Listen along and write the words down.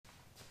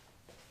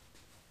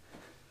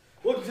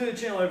Welcome to the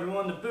channel,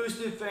 everyone, the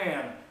Boosted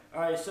Fam.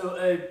 Alright, so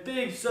a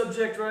big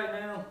subject right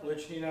now,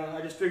 which,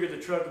 I just figured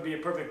the truck would be a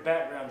perfect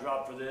background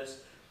drop for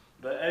this.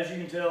 But as you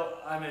can tell,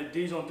 I'm a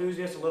diesel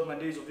enthusiast. I love my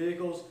diesel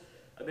vehicles.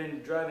 I've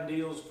been driving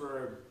diesels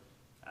for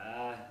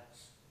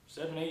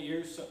 7, 8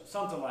 years,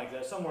 something like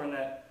that, somewhere in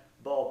that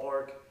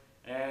ballpark.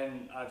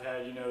 And I've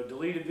had,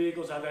 deleted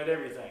vehicles, I've had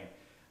everything.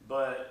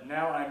 But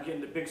now I'm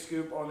getting the big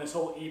scoop on this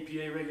whole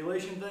EPA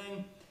regulation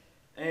thing.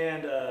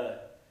 And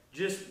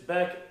just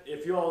back,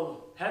 if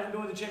y'all haven't been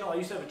with the channel, I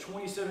used to have a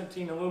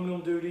 2017 aluminum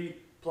duty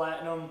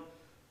platinum.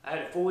 I had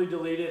it fully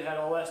deleted, had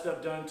all that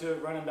stuff done to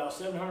it, running about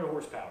 700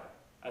 horsepower.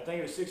 I think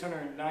it was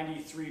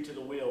 693 to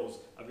the wheels.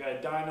 I've got a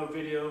dyno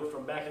video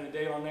from back in the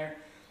day on there.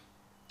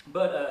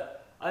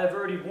 But I have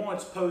already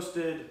once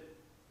posted,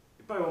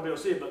 you probably won't be able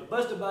to see it, but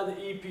busted by the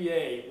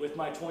EPA with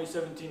my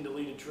 2017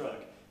 deleted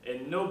truck.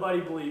 And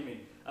nobody believed me.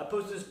 I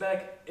posted this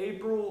back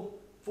April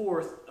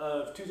 4th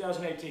of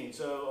 2018,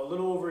 so a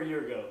little over a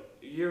year ago.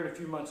 A year and a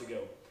few months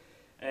ago.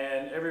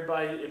 And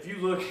everybody, if you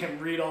look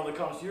and read all the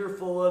comments, you're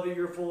full of it,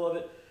 you're full of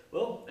it.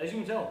 Well, as you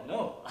can tell,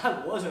 no,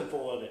 I wasn't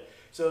full of it.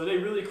 So they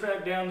really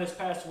cracked down this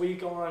past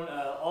week on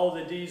all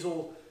the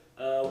diesel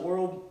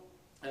world.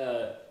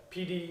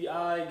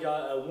 PDI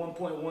got a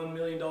 $1.1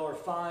 million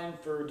fine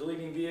for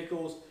deleting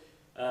vehicles.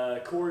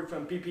 Corey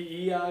from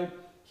PPEI,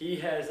 he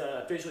has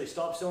officially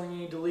stopped selling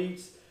any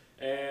deletes.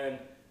 And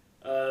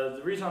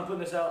the reason I'm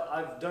putting this out,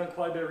 I've done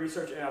quite a bit of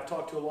research and I've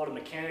talked to a lot of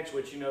mechanics,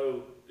 which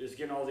is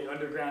getting all the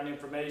underground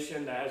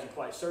information that hasn't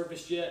quite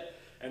surfaced yet.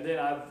 And then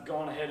I've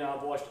gone ahead and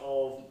I've watched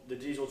all the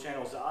diesel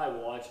channels that I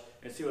watch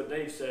and see what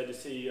they've said to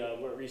see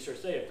what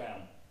research they have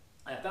found.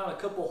 I found a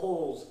couple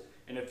holes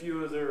in a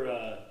few of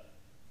their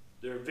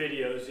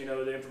videos,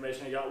 the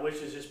information they got, which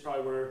is just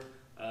probably where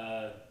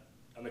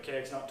a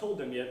mechanic's not told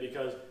them yet,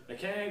 because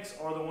mechanics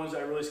are the ones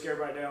that are really scared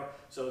right now.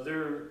 So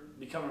they're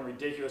becoming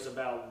ridiculous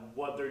about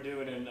what they're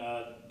doing in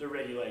the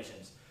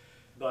regulations.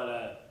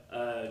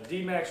 But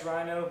D-Max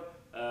Rhino,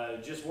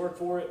 just work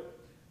for it.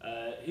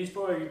 He's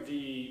probably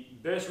the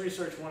best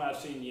research one I've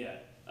seen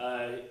yet.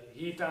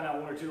 He found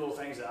out one or two little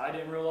things that I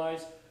didn't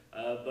realize,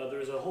 but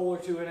there's a hole or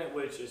two in it,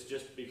 which is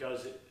just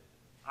because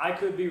I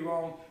could be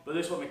wrong, but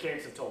this is what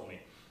mechanics have told me.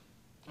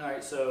 All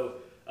right, so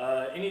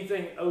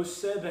anything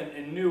 07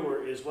 and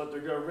newer is what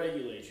they're going to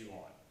regulate you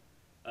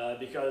on.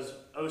 Because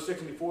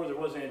 06 and before, there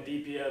wasn't a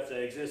DPF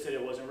that existed,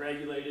 it wasn't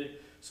regulated.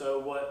 So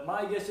what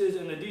my guess is,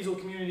 in the diesel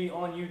community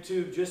on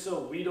YouTube, just so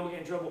we don't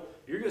get in trouble,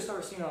 you're going to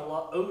start seeing a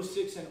lot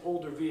 06 and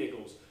older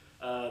vehicles.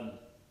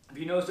 If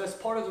you notice, that's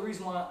part of the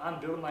reason why I'm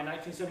building my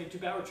 1972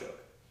 power truck.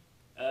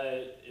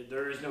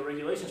 There is no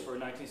regulations for a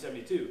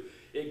 1972.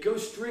 It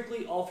goes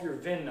strictly off your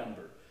VIN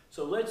number.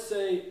 So let's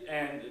say,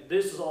 and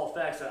this is all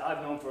facts that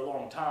I've known for a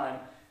long time,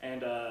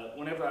 and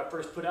whenever I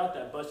first put out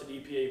that busted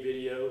EPA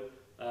video,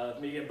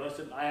 me getting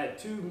busted, I had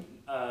two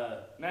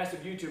massive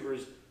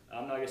YouTubers,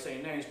 I'm not going to say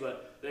any names,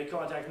 but they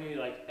contacted me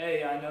like,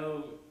 hey, I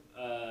know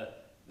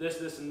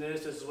this, and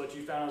this is what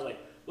you found. I was like,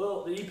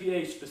 well, the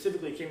EPA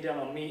specifically came down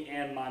on me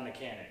and my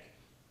mechanic.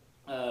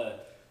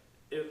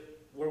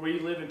 Where we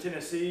live in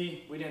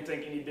Tennessee, we didn't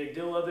think any big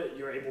deal of it.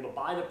 You're able to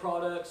buy the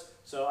products.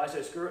 So I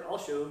said, screw it, I'll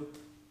show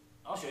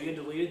you a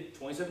deleted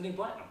 2017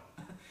 Platinum.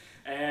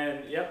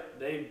 And yep,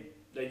 they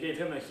gave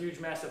him a huge,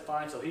 massive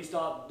fine, so he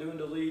stopped doing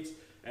deletes.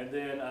 And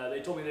then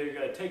they told me they were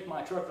going to take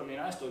my truck from me,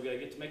 and I still got to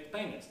get to make the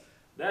payments.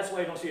 That's why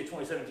you don't see a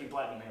 2017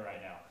 Platinum here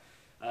right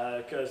now.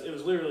 Because it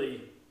was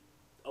literally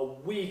a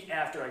week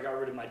after I got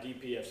rid of my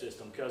DPF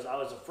system, because I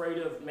was afraid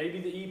of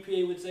maybe the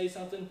EPA would say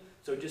something,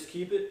 so just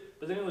keep it.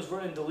 But then it was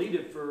running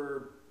deleted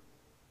for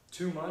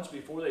 2 months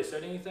before they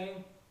said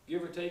anything,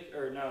 give or take,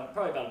 or no,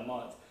 probably about a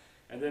month.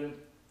 And then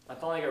I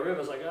finally got rid of it. I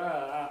was like,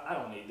 I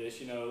don't need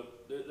this,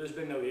 there's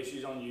been no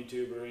issues on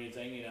YouTube or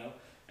anything,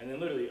 And then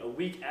literally a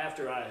week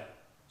after I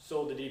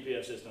sold the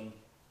DPF system,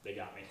 they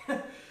got me.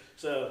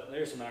 So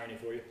there's some irony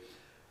for you.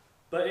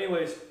 But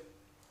anyways,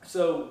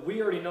 so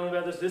we already know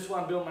about this. This is why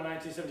I'm building my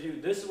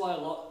 1972. This is why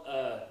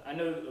I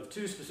know of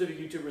two specific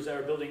YouTubers that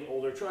are building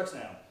older trucks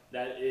now.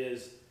 That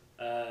is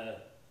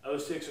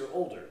 06 or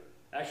older.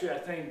 Actually, I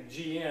think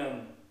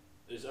GM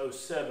is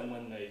 07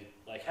 when they,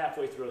 like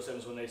halfway through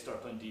 07 is when they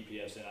start putting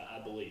DPFs in, I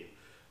believe.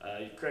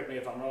 Correct me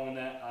if I'm wrong on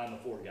that, I'm a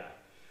Ford guy.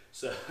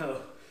 So,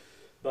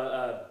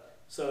 but,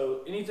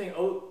 so anything,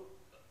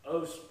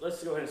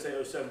 let's go ahead and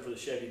say 07 for the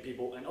Chevy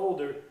people and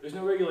older, there's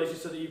no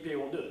regulations, so the EPA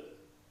won't do it.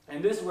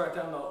 And this is where I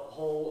found the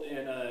hole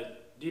in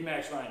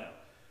D-Max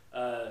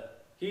Rhino.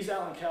 He's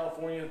out in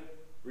California,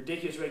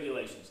 ridiculous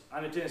regulations.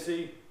 I'm in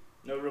Tennessee,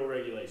 no real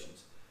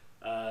regulations.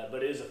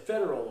 But it is a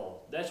federal law.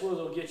 That's where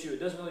they'll get you. It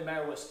doesn't really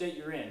matter what state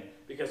you're in,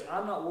 because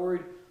I'm not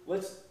worried.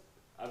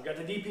 I've got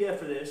the DPF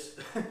for this.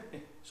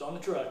 It's on the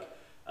truck,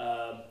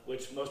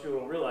 which most people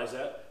don't realize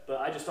that. But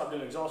I just stopped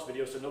doing exhaust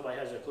videos, so nobody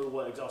has a clue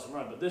what exhaust I'm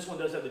running. But this one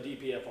does have the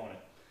DPF on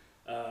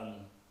it.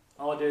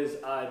 All I did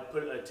is I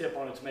put a tip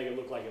on it to make it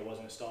look like it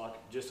wasn't stock,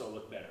 just so it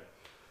looked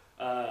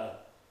better.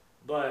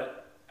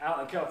 But out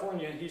in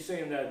California, he's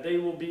saying that they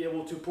will be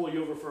able to pull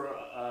you over for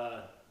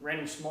a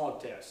random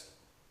smog test,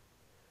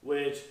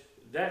 which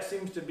that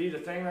seems to be the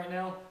thing right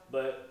now.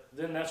 But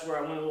then that's where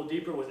I went a little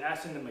deeper with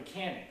asking the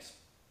mechanics.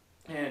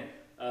 And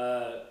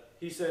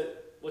he said,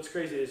 what's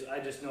crazy is I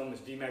just know him as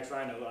D-Max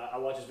Rhino. I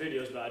watch his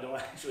videos, but I don't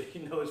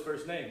actually know his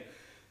first name.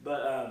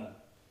 But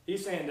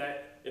he's saying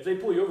that if they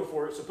pull you over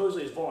for it,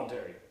 supposedly it's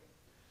voluntary.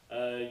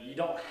 You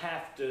don't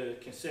have to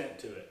consent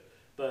to it,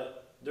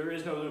 but there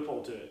is no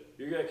loophole to it.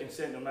 You're going to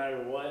consent no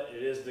matter what.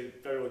 It is the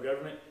federal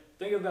government.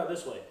 Think about it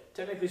this way.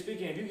 Technically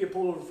speaking, if you get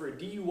pulled over for a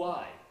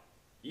DUI,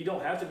 you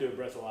don't have to do a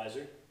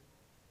breathalyzer.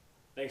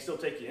 They can still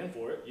take you in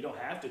for it. You don't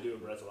have to do a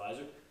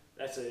breathalyzer.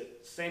 That's the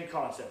same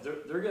concept.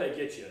 They're going to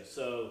get you.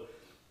 So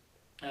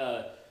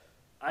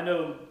I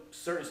know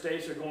certain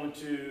states are going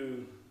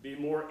to be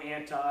more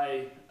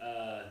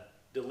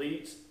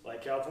anti-deletes,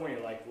 like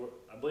California. Like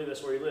I believe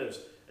that's where he lives.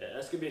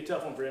 That's going to be a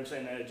tough one for him,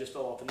 saying that it just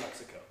fell off in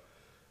Mexico.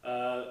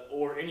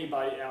 Or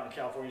anybody out in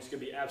California. It's going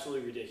to be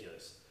absolutely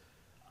ridiculous.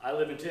 I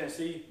live in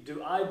Tennessee.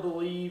 Do I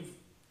believe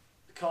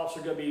the cops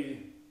are going to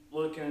be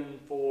looking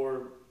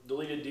for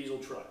deleted diesel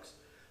trucks?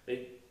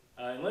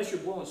 Unless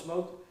you're blowing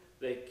smoke,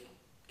 they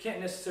can't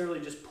necessarily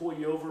just pull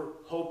you over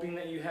hoping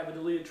that you have a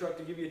deleted truck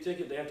to give you a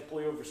ticket. They have to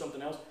pull you over for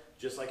something else,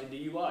 just like a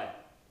DUI.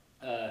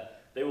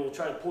 They will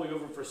try to pull you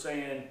over for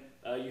saying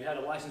you had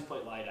a license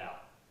plate light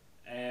out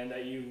and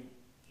that you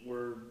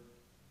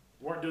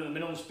weren't doing the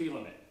minimum speed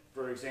limit,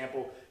 for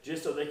example,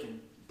 just so they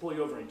can pull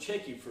you over and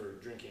check you for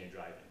drinking and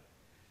driving.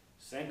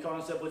 Same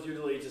concept with your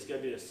deletes. It's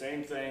going to be the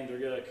same thing. They're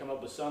going to come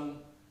up with some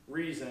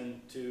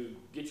reason to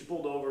get you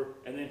pulled over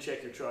and then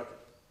check your truck,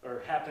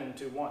 or happen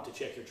to want to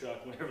check your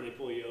truck whenever they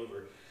pull you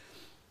over.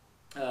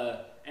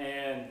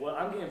 And what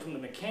I'm getting from the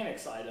mechanic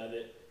side of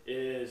it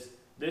is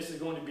this is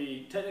going to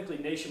be technically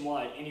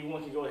nationwide.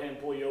 Anyone can go ahead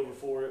and pull you over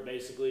for it,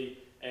 basically,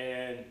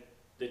 and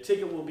the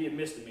ticket will be a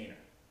misdemeanor.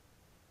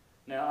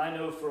 Now, I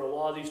know for a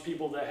lot of these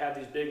people that have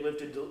these big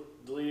lifted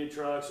deleted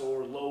trucks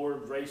or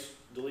lowered race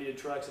deleted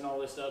trucks and all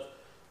this stuff,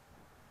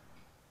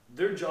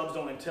 their jobs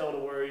don't entail to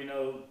where, you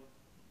know,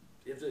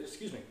 if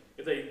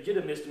they get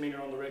a misdemeanor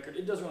on the record,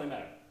 it doesn't really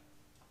matter.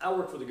 I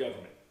work for the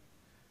government.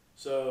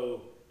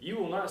 So you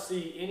will not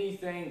see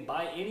anything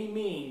by any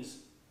means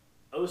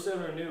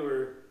 07 or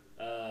newer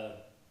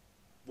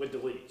with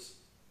deletes,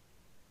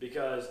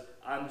 because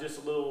I'm just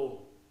a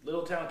little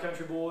town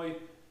country boy,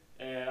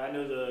 and I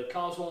know the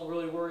cops won't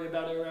really worry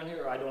about it around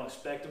here, or I don't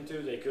expect them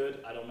to. They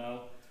could, I don't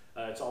know.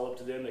 It's all up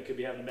to them. They could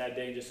be having a bad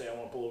day and just say, I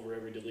want to pull over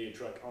every deleted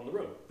truck on the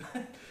road.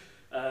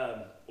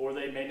 Or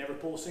they may never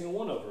pull a single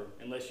one over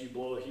unless you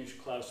blow a huge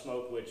cloud of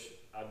smoke, which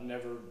I've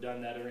never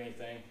done that or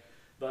anything.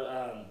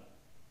 But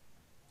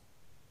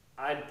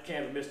I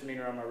can't have a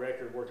misdemeanor on my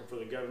record working for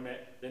the government.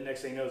 Then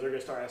next thing you know, they're going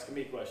to start asking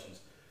me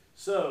questions.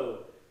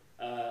 So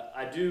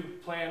I do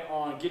plan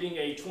on getting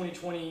a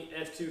 2020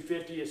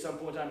 F-250 at some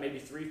point in time, maybe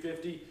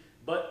 350,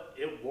 but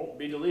it won't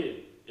be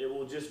deleted. It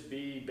will just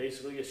be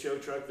basically a show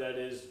truck that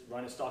is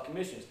running stock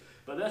emissions.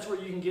 But that's where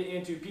you can get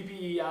into.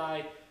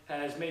 PPEI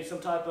has made some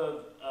type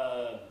of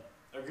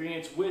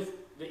agreements with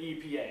the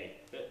EPA.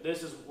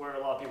 This is where a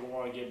lot of people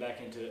want to get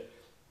back into it.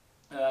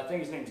 I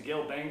think his name's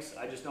Gale Banks.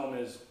 I just know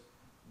him as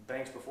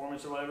Banks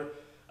Performance or whatever.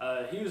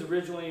 He was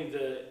originally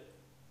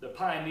the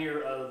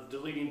pioneer of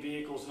deleting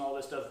vehicles and all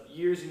that stuff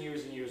years and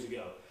years and years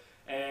ago.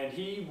 And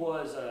he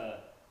was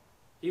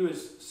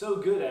so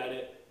good at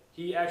it,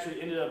 he actually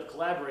ended up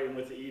collaborating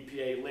with the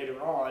EPA later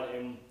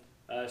on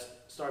and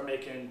started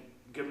making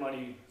good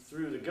money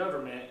through the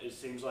government, it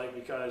seems like,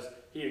 because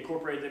he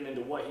incorporated them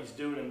into what he's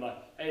doing. And like,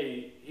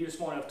 hey, he was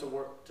smart enough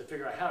to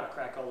figure out how to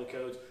crack all the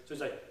codes. So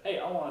he's like, hey,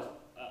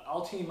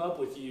 I'll team up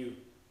with you,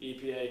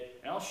 EPA,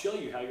 and I'll show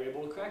you how you're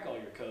able to crack all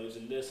your codes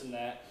and this and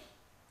that.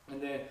 And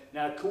then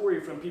now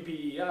Corey from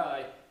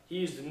PPEI,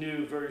 he's the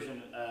new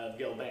version of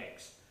Gale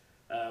Banks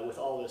with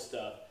all this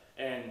stuff.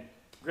 And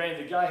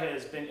granted, the guy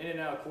has been in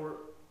and out of court,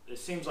 it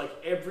seems like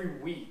every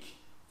week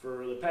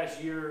for the past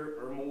year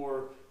or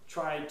more,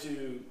 trying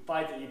to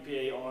fight the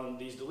EPA on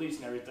these deletes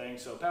and everything.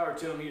 So power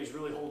to him. He was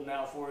really holding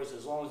out for us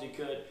as long as he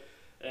could.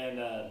 And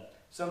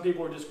some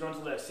people are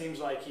disgruntled that it seems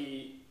like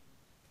he,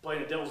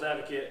 playing the devil's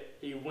advocate,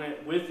 he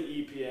went with the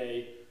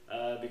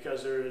EPA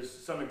because there is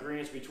some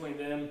agreements between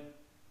them.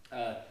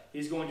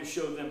 He's going to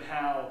show them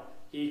how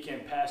he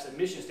can pass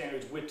emission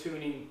standards with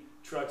tuning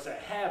trucks that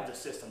have the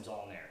systems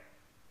on there.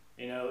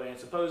 You know, and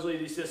supposedly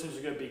these systems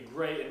are going to be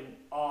great and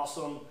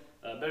awesome,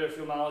 better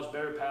fuel mileage,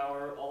 better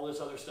power, all this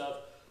other stuff.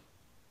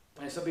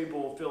 And some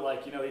people feel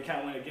like, you know, he kind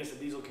of went against the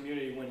diesel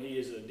community when he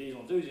is a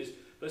diesel enthusiast.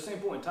 But at the same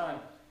point in time,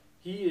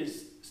 he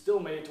is still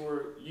made it to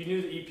where you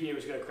knew the EPA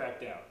was going to crack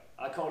down.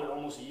 I called it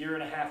almost a year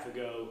and a half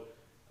ago,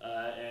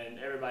 and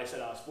everybody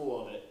said I was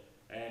full of it.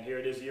 And here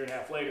it is a year and a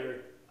half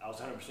later, I was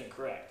 100%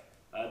 correct,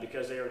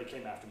 because they already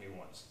came after me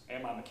once,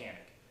 and my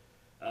mechanic.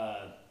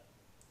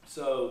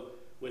 So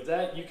with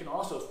that, you can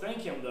also thank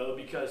him, though,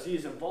 because he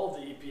has involved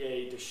the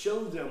EPA to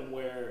show them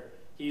where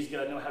he's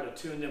going to know how to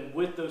tune them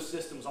with those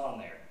systems on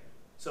there.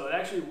 So it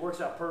actually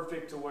works out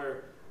perfect to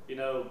where, you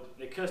know,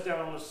 it cuts down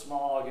on the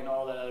smog and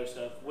all that other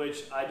stuff,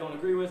 which I don't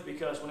agree with,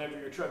 because whenever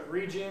your truck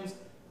regens,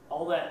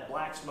 all that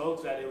black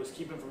smoke that it was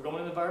keeping from going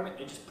in the environment,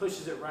 it just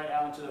pushes it right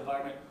out into the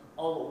environment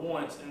all at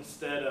once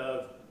instead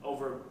of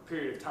over a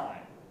period of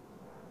time.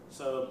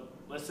 So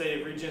let's say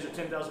it regens at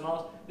 10,000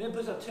 miles, then it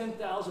puts up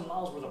 10,000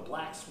 miles worth of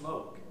black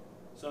smoke.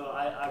 So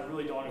I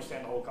really don't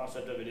understand the whole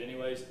concept of it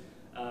anyways.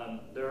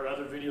 There are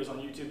other videos on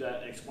YouTube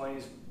that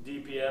explains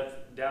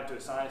DPF down to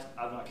a science.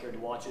 I've not cared to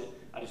watch it.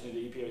 I just knew the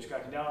EPA was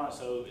cracking down on it,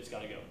 so it's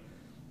got to go.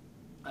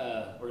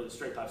 Or the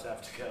straight pipes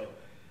have to go.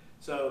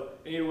 So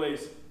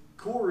anyways,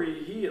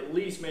 Corey, he at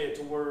least made it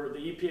to where the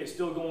EPA is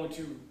still going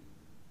to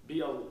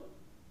be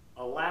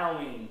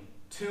allowing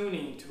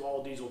tuning to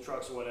all diesel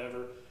trucks or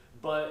whatever,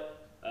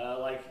 but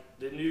like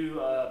the new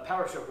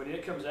Power Stroke, when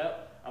it comes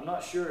out, I'm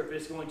not sure if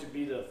it's going to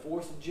be the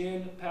 4th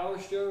gen Power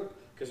Stroke,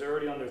 because they're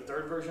already on their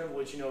 3rd version,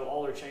 which, you know,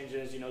 all their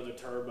changes, you know, the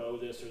turbo,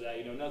 this or that,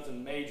 you know,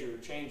 nothing major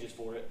changes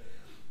for it.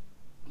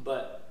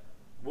 But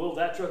will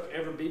that truck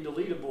ever be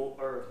deletable,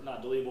 or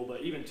not deletable,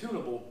 but even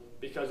tunable?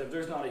 Because if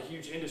there's not a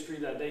huge industry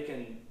that they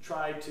can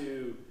try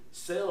to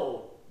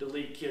sell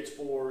delete kits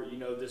for, you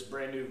know, this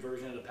brand new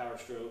version of the Power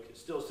Stroke,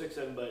 it's still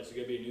 6-7, but it's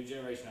going to be a new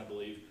generation, I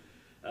believe.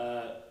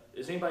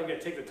 Is anybody going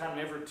to take the time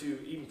and effort to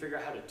even figure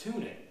out how to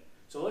tune it?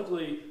 So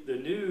luckily, the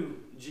new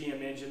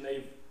GM engine,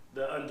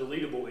 the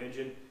undeletable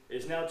engine,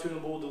 is now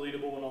tunable,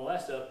 deletable, and all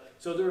that stuff.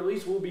 So there at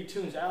least will be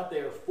tunes out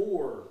there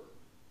for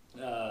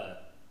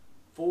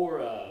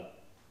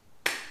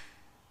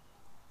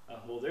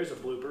well, there's a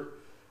blooper,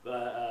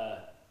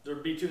 but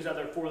there'll be tunes out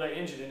there for that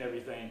engine and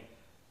everything.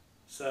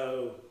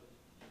 So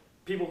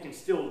people can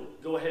still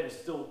go ahead and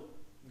still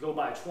go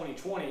by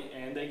 2020,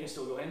 and they can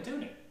still go ahead and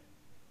tune it.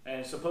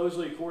 And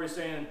supposedly Corey's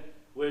saying,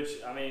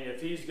 which, I mean,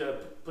 if he's going to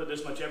put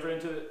this much effort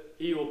into it,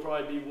 he will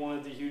probably be one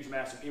of the huge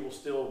massive people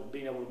still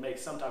being able to make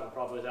some type of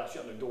profit without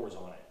shutting their doors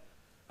on it.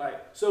 All right,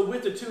 so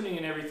with the tuning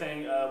and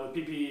everything with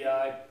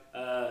PPEI,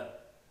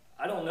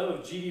 I don't know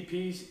if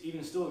GDPs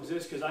even still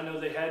exist, because I know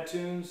they had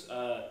tunes.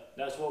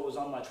 That's what was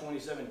on my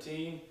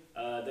 2017.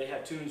 They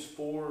had tunes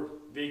for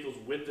vehicles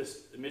with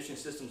this emission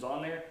systems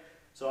on there.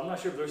 So I'm not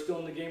sure if they're still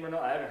in the game or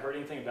not. I haven't heard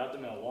anything about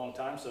them in a long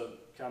time, so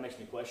it kind of makes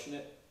me question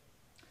it.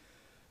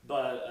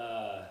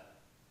 But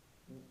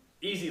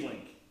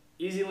EasyLink.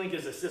 EasyLink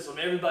is a system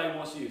everybody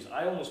wants to use.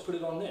 I almost put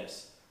it on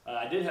this.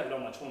 I did have it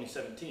on my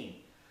 2017.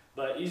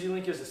 But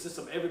EasyLink is a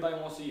system everybody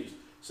wants to use.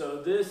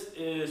 So this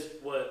is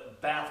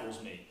what baffles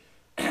me.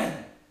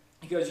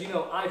 Because, you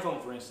know,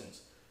 iPhone, for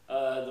instance,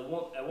 at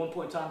one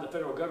point in time, the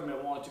federal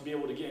government wanted to be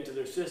able to get into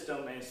their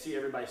system and see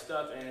everybody's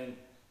stuff, and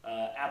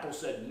Apple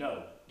said,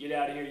 no, get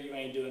out of here, you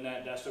ain't doing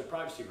that, that's their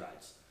privacy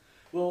rights.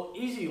 Well,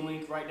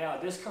 EasyLink right now,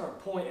 at this current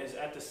point, is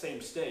at the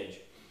same stage.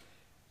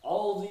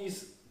 All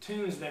these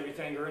tunes and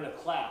everything are in a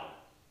cloud.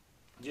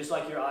 Just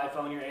like your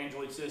iPhone, your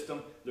Android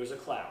system, there's a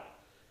cloud.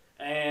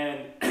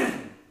 And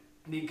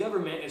the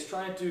government is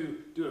trying to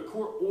do a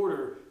court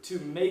order to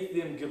make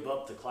them give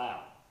up the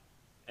cloud.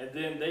 And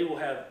then they will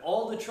have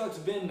all the trucks'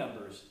 VIN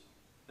numbers.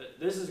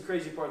 This is the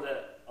crazy part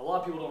that a lot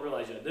of people don't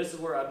realize yet. This is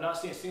where I've not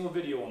seen a single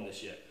video on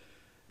this yet.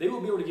 They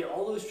will be able to get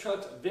all those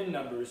trucks' VIN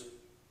numbers,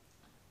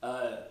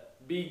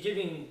 be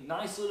giving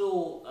nice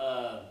little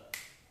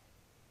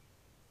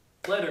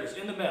letters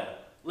in the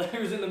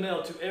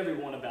mail to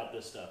everyone about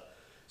this stuff.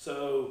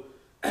 So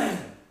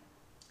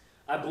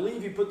I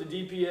believe you put the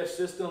DPF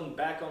system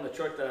back on the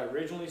truck that I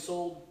originally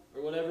sold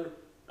or whatever,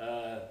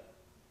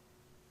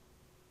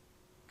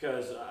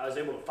 because I was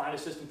able to find a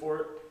system for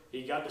it.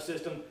 He got the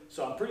system,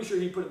 so I'm pretty sure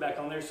he put it back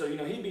on there, so, you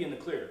know, he'd be in the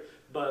clear.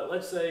 But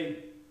let's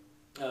say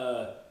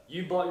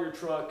you bought your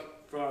truck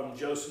from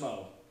Joe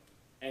Smo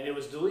and it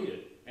was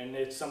deleted, and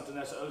it's something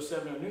that's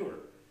 07 or newer,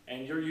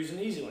 and you're using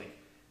EasyLink.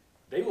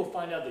 They will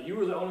find out that you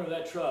were the owner of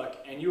that truck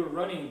and you were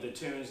running the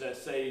tunes that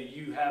say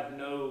you have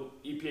no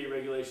EPA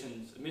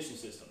regulations emission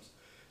systems.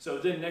 So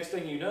then next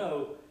thing you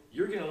know,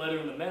 you're getting a letter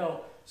in the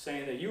mail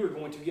saying that you are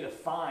going to get a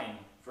fine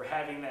for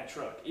having that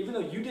truck, even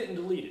though you didn't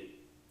delete it.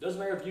 Doesn't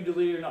matter if you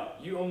deleted it or not.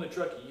 You own the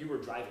truck, you were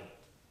driving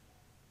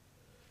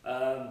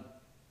it.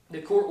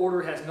 The court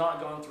order has not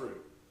gone through.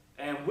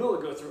 And will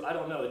it go through? I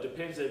don't know. It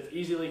depends if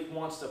EasyLink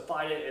wants to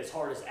fight it as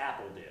hard as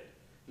Apple did.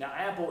 Now,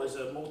 Apple is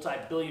a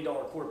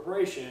multi-billion-dollar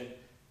corporation.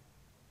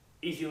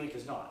 EasyLink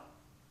is not.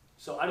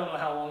 So I don't know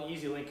how long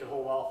EasyLink could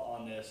hold off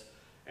on this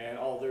and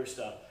all their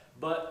stuff.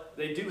 But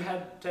they do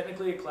have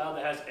technically a cloud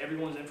that has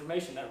everyone's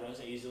information that runs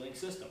the EasyLink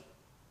system.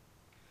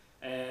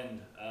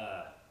 And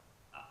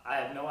I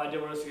have no idea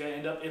where this is going to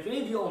end up. If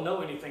any of you all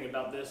know anything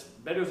about this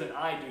better than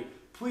I do,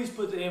 please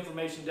put the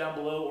information down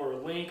below, or a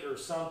link or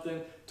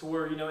something, to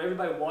where, you know,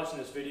 everybody watching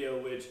this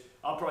video, which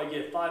I'll probably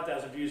get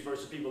 5,000 views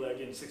versus people that are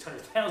getting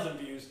 600,000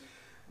 views.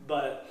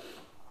 But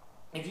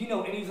if you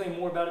know anything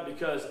more about it,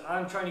 because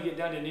I'm trying to get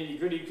down to nitty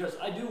gritty, because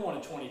I do want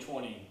a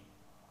 2020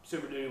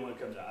 Super Duty when it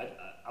comes out.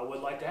 I would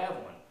like to have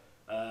one.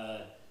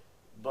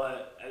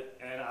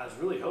 And I was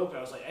really hoping,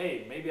 I was like,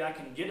 hey, maybe I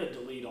can get a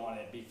delete on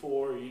it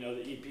before, you know,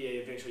 the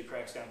EPA eventually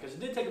cracks down, because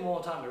it did take them a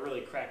long time to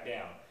really crack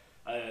down.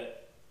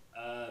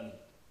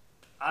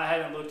 I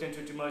haven't looked into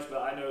it too much,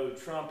 but I know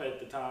Trump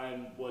at the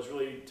time was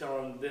really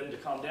telling them to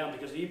calm down,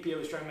 because the EPA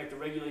was trying to make the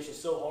regulations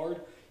so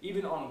hard,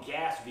 even on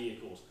gas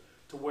vehicles,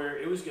 to where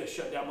it was going to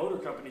shut down motor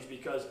companies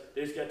because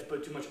they just got to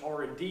put too much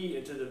R&D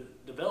into the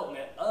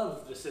development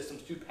of the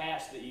systems to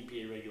pass the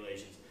EPA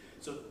regulations.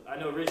 So I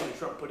know originally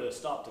Trump put a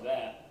stop to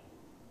that,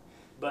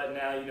 but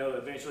now, you know,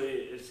 eventually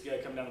it's going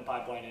to come down the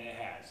pipeline, and it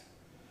has.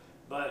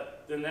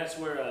 But then that's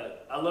where,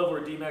 I love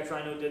where D-Max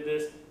Rhino did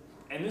this,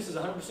 and this is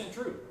 100%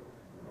 true.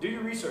 Do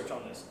your research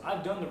on this.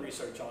 I've done the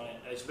research on it.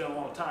 It's been a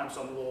long time,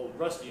 so I'm a little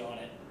rusty on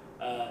it.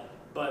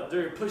 But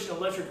they're pushing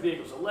electric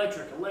vehicles,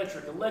 electric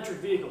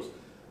vehicles.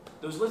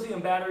 Those lithium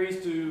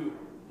batteries to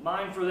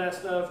mine for that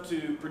stuff,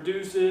 to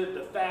produce it,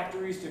 the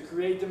factories to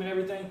create them and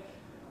everything,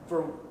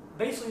 for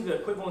basically the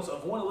equivalence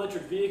of one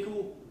electric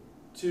vehicle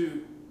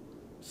to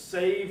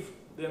save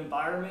the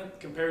environment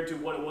compared to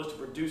what it was to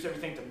produce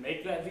everything to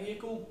make that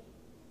vehicle,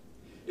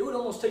 it would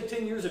almost take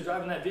 10 years of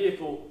driving that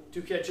vehicle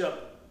to catch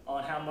up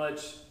on how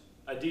much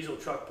a diesel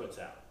truck puts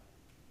out.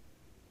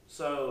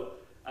 So,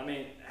 I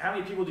mean, how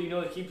many people do you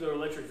know that keep their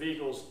electric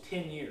vehicles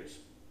 10 years?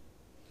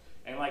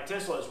 And like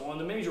Tesla is one of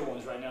the major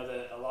ones right now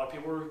that a lot of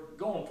people are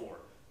going for,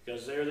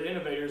 because they're the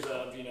innovators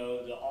of, you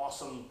know, the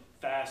awesome,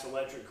 fast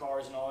electric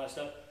cars and all that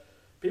stuff.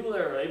 People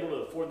that are able to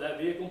afford that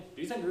vehicle,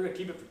 do you think they're going to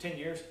keep it for 10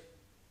 years?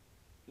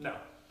 No.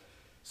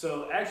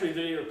 So actually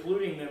they are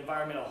polluting the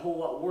environment a whole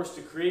lot worse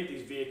to create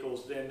these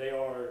vehicles than they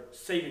are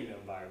saving the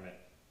environment.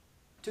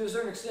 To a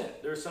certain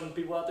extent, there are some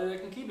people out there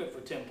that can keep it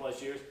for 10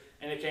 plus years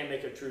and it can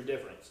make a true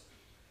difference.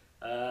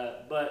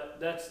 But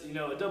that's, you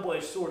know, a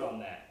double-edged sword on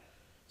that.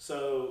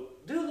 So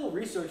do a little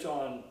research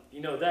on,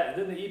 you know, that,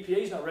 and then the EPA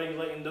is not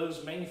regulating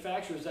those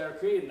manufacturers that are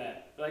creating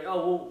that. They're like,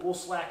 oh, we'll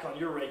slack on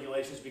your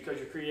regulations because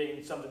you're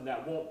creating something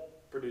that won't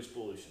produce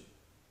pollution.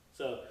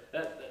 So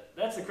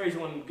that's a crazy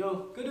one.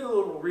 Go do a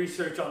little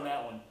research on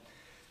that one.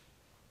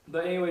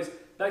 But anyways,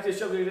 back to the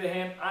subject at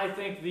hand. I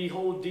think the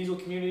whole diesel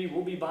community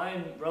will be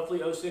buying roughly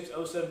 06,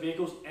 07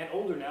 vehicles and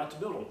older now to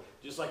build them,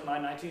 just like my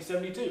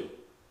 1972.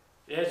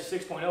 It has a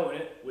 6.0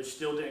 in it, which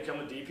still didn't come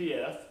with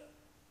DPF.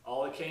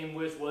 All it came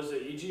with was the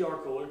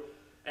EGR cooler,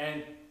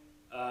 and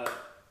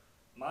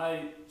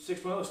my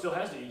 6.0 still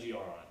has the EGR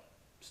on it.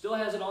 Still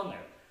has it on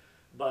there.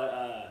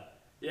 But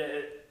yeah,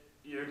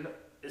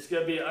 it's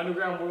going to be an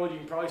underground world. You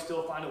can probably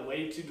still find a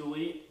way to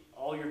delete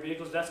all your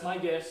vehicles. That's my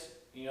guess.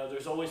 You know,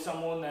 there's always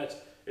someone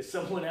it's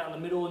someone out in the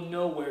middle of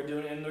nowhere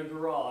doing it in their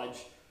garage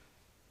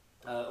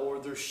or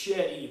their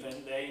shed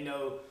even. They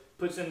know,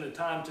 puts in the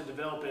time to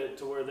develop it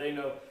to where they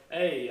know,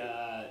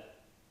 hey,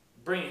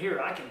 bring it here,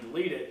 I can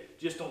delete it.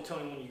 Just don't tell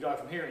me when you got it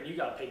from here, and you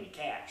got to pay me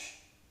cash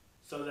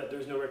so that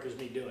there's no records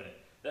of me doing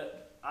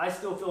it. I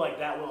still feel like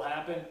that will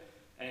happen.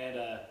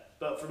 And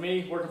but for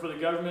me, working for the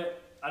government,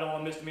 I don't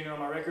want a misdemeanor on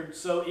my record.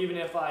 So even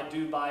if I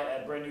do buy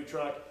a brand new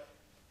truck,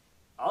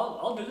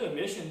 I'll do the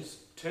emissions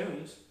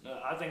tunes.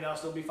 I think that'll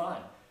still be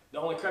fine. The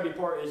only crappy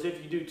part is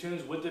if you do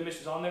tunes with the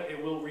emissions on there,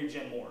 it will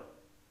regen more.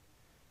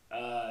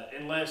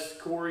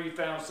 Unless Corey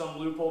found some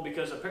loophole,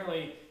 because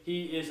apparently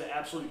he is an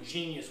absolute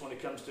genius when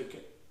it comes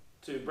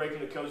to breaking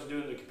the codes and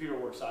doing the computer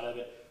work side of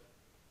it.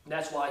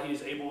 That's why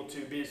he's able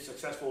to be as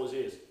successful as he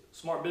is.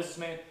 Smart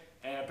businessman,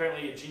 and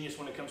apparently a genius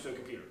when it comes to a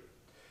computer.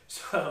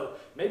 So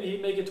maybe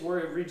he'd make it to where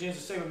it regens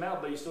the same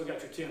amount, but you still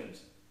got your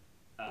tunes.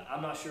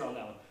 I'm not sure on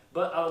that one.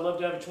 But I would love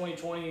to have a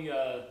 2020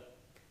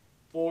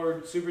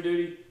 Ford Super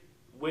Duty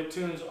with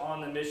tunes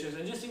on the emissions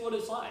and just see what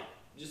it's like.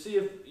 Just see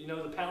if, you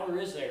know, the power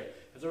is there,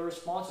 if the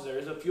response is there,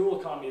 is the fuel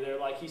economy there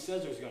like he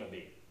says there's going to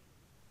be.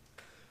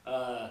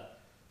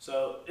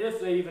 So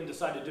if they even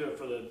decide to do it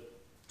for the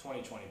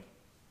 2020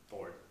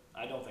 Ford,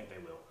 I don't think they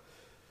will.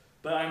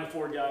 But I'm a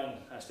Ford guy and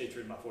I stay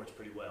true to my Fords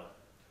pretty well.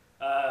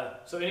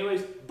 So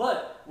anyways,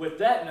 but with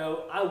that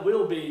note, I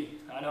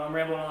know I'm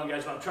rambling on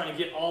guys, but I'm trying to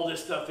get all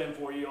this stuff in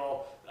for you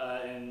all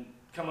and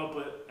come up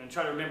with and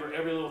try to remember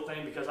every little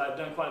thing because I've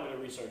done quite a bit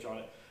of research on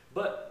it.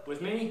 But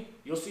with me,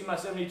 you'll see my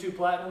 72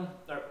 Platinum,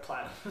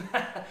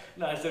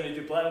 not a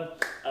 72 Platinum.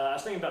 I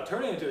was thinking about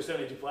turning it into a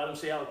 72 Platinum,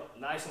 see how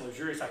nice and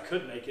luxurious I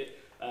could make it.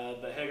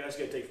 But heck, that's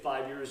going to take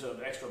 5 years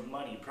of extra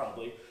money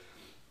probably.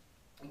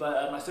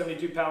 But my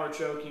 72 Power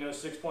Choke, you know,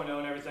 6.0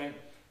 and everything.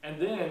 And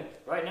then,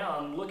 right now,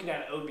 I'm looking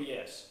at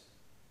OBS.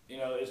 You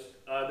know, it's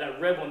that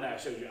red one that I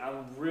showed you.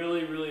 I'm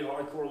really, really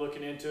hardcore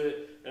looking into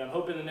it. And I'm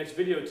hoping the next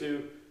video,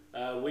 too,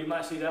 we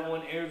might see that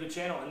one enter the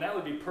channel. And that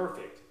would be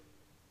perfect.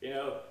 You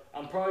know,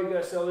 I'm probably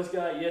going to sell this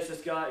guy. Yes,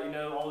 it's got, you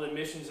know, all the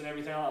emissions and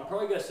everything. I'm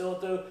probably going to sell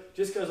it, though,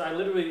 just because I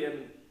literally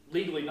am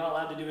legally not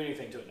allowed to do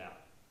anything to it now.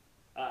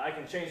 I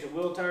can change the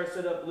wheel tire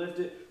setup, lift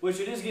it, which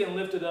it is getting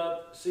lifted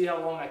up. See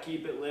how long I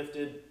keep it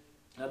lifted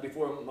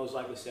before I'm most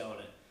likely selling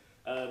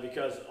it.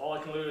 Because all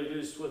I can literally do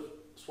is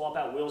swap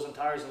out wheels and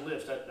tires and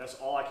lifts. That's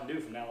all I can do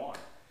from now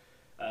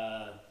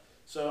on.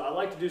 So I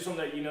like to do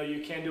something that, you know,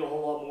 you can do a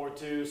whole lot more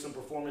to, some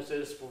performance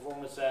this,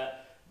 performance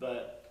that.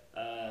 But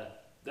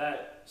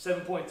that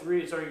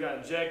 7.3, it's already got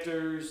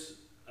injectors.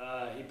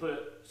 He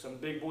put some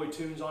big boy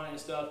tunes on it and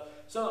stuff.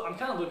 So I'm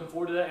kind of looking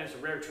forward to that, and it's a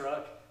rare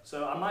truck.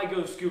 So I might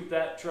go scoop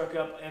that truck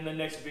up in the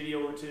next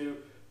video or two.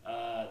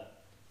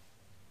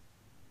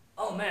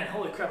 Oh man,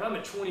 holy crap, I'm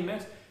at 20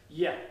 minutes.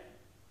 Yeah.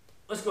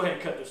 let's go ahead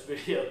and cut this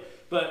video.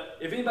 But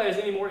if anybody has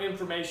any more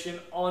information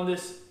on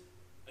this,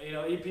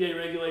 EPA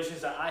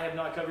regulations that I have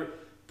not covered,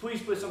 please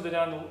put something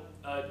down in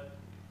the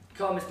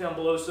comments down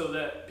below so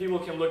that people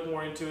can look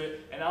more into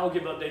it, and I'll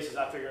give updates as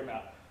I figure them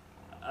out.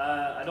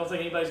 I don't think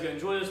anybody's going to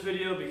enjoy this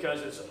video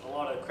because it's a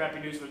lot of crappy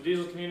news for the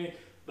diesel community,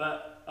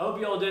 but I hope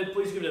you all did.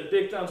 Please give it a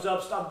big thumbs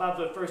up. Stop by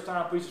for the first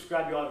time. Please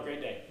subscribe. You all have a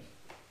great day.